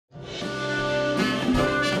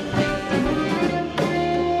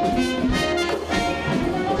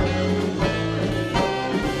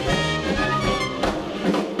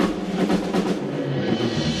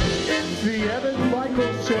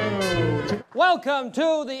Welcome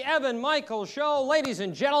to the Evan Michael Show. Ladies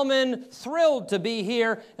and gentlemen, thrilled to be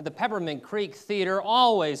here at the Peppermint Creek Theater,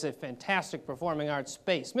 always a fantastic performing arts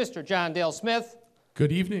space. Mr. John Dale Smith.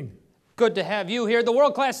 Good evening. Good to have you here. The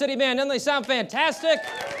world-class city band, doesn't they sound fantastic?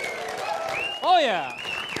 Oh, yeah.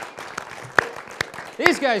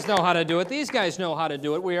 These guys know how to do it. These guys know how to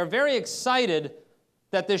do it. We are very excited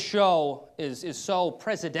that this show is so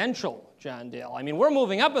presidential, John Dale. I mean, we're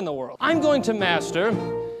moving up in the world. I'm going to master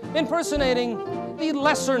impersonating the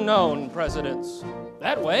lesser-known presidents.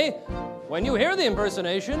 That way, when you hear the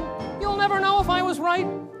impersonation, you'll never know if I was right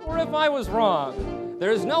or if I was wrong.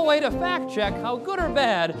 There's no way to fact-check how good or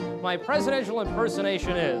bad my presidential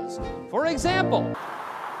impersonation is. For example,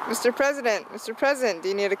 Mr. President, do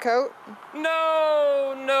you need a coat?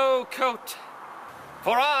 No coat.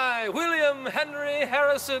 For I, William Henry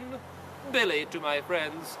Harrison, Billy to my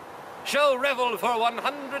friends, shall revel for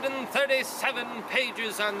 137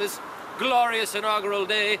 pages on this glorious inaugural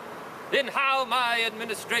day in how my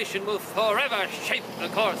administration will forever shape the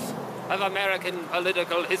course of American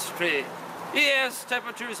political history. Yes,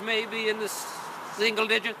 temperatures may be in the single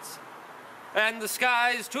digits, and the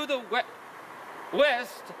skies to the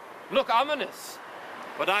west look ominous,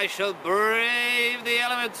 but I shall brave the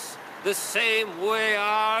elements the same way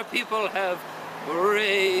our people have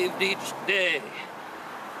braved each day.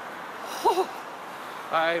 Oh,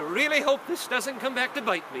 I really hope this doesn't come back to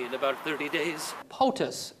bite me in about 30 days.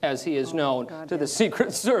 POTUS, as he is known to the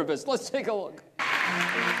Secret Service. Let's take a look.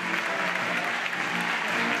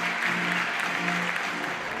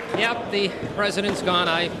 Yep, the president's gone.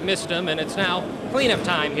 I missed him, and it's now cleanup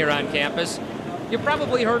time here on campus. You've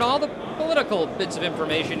probably heard all the political bits of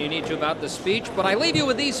information you need to about the speech, but I leave you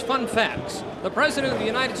with these fun facts. The President of the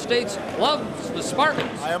United States loves the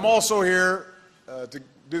Spartans. I am also here to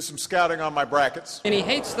do some scouting on my brackets. And he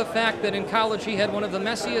hates the fact that in college he had one of the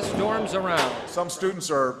messiest dorms around. Some students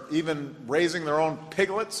are even raising their own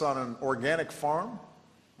piglets on an organic farm.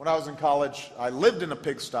 When I was in college, I lived in a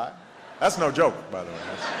pigsty. That's no joke, by the way.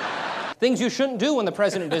 Things you shouldn't do when the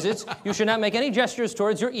president visits. You should not make any gestures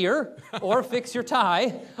towards your ear, or fix your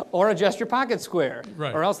tie, or adjust your pocket square.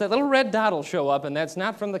 Right. Or else that little red dot will show up, and that's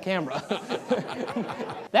not from the camera.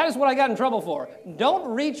 That is what I got in trouble for.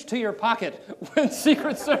 Don't reach to your pocket when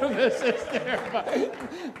Secret Service is there.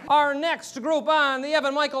 Our next group on the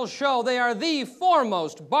Evan Michael Show, they are the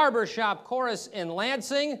foremost barbershop chorus in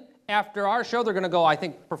Lansing. After our show, they're going to go, I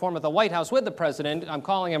think, perform at the White House with the president. I'm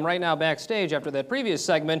calling him right now backstage after that previous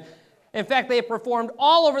segment. In fact, they have performed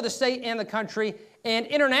all over the state and the country and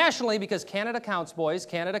internationally, because Canada counts, boys.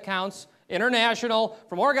 Canada counts. International,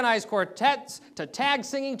 from organized quartets to tag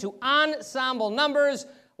singing to ensemble numbers.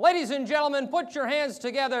 Ladies and gentlemen, put your hands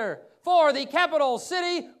together for the Capital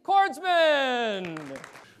City Chordsmen.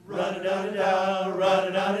 Ra-da-da-da-da,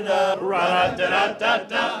 ra-da-da-da-da,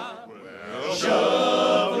 ra-da-da-da-da-da.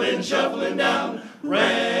 Shuffling down,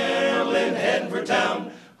 rambling, heading for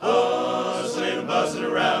town, hustling and bustling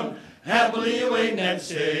around, happily awaiting at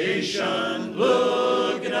station,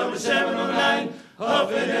 looking up to 709,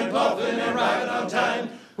 huffing and puffing and riding on time.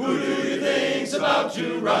 Who do you think's about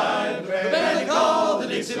to ride? The band they call the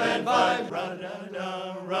Dixieland Five.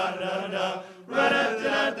 Ra-da-da-da, ra-da-da-da,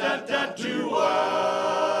 ra-da-da-da-da, to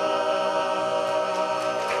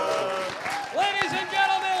Ladies and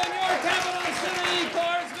gentlemen, your Capital City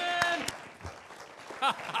Chordsmen.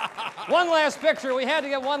 One last picture. We had to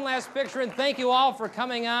get one last picture, and thank you all for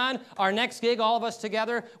coming on. Our next gig, all of us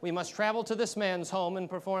together, we must travel to this man's home and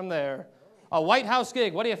perform there. A White House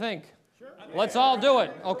gig. What do you think? Sure. Let's all do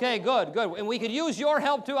it. Okay, good. And we could use your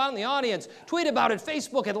help, too, out in the audience. Tweet about it,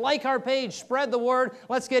 Facebook it, like our page, spread the word.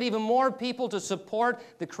 Let's get even more people to support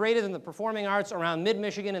the creative and the performing arts around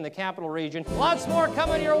mid-Michigan and the capital region. Lots more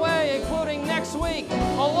coming your way, including next week,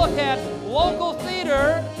 a look at local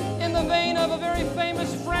theater in the vein of a very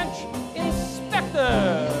famous French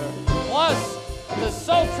inspector. Plus, the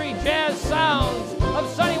sultry jazz sounds of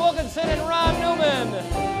Sonny Wilkinson and Ron Newman.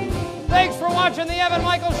 Thanks for watching the Evan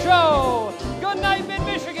Michael Show. Good night,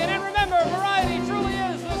 mid-Michigan. And remember, variety truly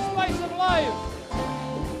is the spice of life.